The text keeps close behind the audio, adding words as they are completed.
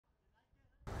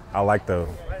I like to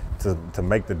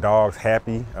make the dogs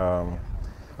happy.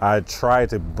 I try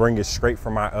to bring it straight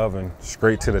from my oven,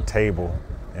 straight to the table,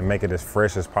 and make it as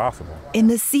fresh as possible. In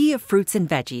the sea of fruits and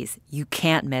veggies, you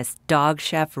can't miss dog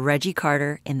chef Reggie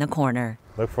Carter in the corner.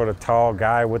 Look for the tall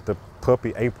guy with the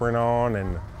puppy apron on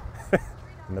and,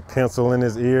 and the pencil in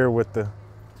his ear with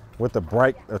the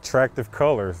bright, attractive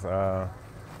colors.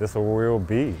 This is where we'll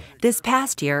be. This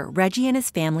past year, Reggie and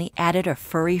his family added a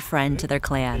furry friend to their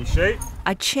clan.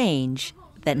 A change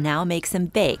that now makes him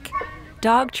bake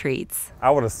dog treats.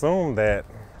 I would assume that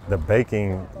the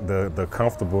baking, the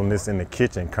comfortableness in the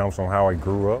kitchen comes from how I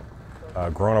grew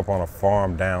up. Growing up on a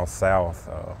farm down south,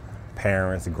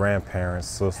 parents, grandparents,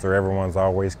 sister, everyone's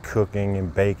always cooking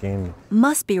and baking.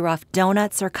 Must be rough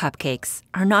donuts or cupcakes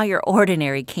are not your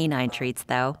ordinary canine treats,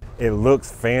 though. It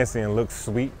looks fancy and looks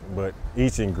sweet, but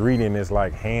each ingredient is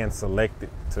like hand selected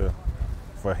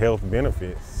for health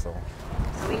benefits. So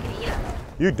we can eat them.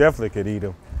 You definitely could eat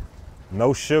them.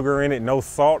 No sugar in it, no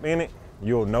salt in it.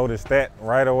 You'll notice that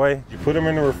right away. You put them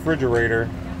in the refrigerator,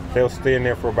 they'll stay in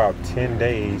there for about 10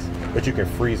 days, but you can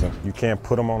freeze them. You can't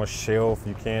put them on a shelf,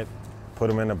 you can't put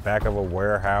them in the back of a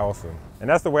warehouse. And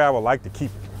that's the way I would like to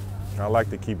keep it. I like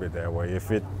to keep it that way. If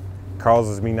it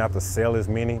causes me not to sell as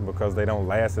many because they don't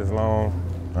last as long,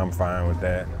 I'm fine with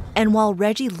that. And while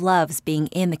Reggie loves being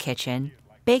in the kitchen,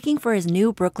 baking for his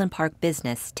new Brooklyn Park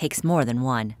business takes more than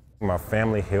one. My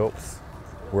family helps.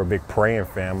 We're a big praying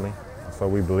family, so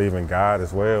we believe in God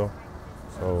as well.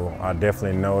 So I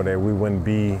definitely know that we wouldn't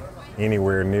be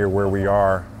anywhere near where we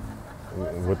are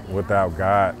without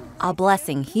God. A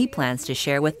blessing he plans to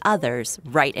share with others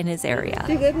right in his area.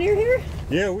 Do you live near here?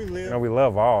 Yeah, we live. You know, we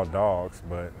love all dogs,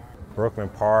 but Brooklyn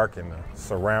Park and the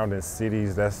surrounding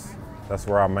cities, that's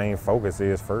where our main focus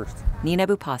is first. Nina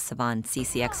Bupasavan,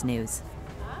 CCX News.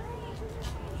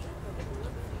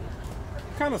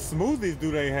 What kind of smoothies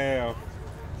do they have?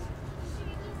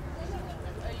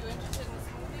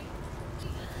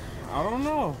 I don't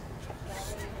know.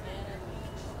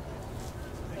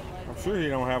 I'm sure he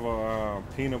don't have a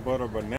peanut butter banana.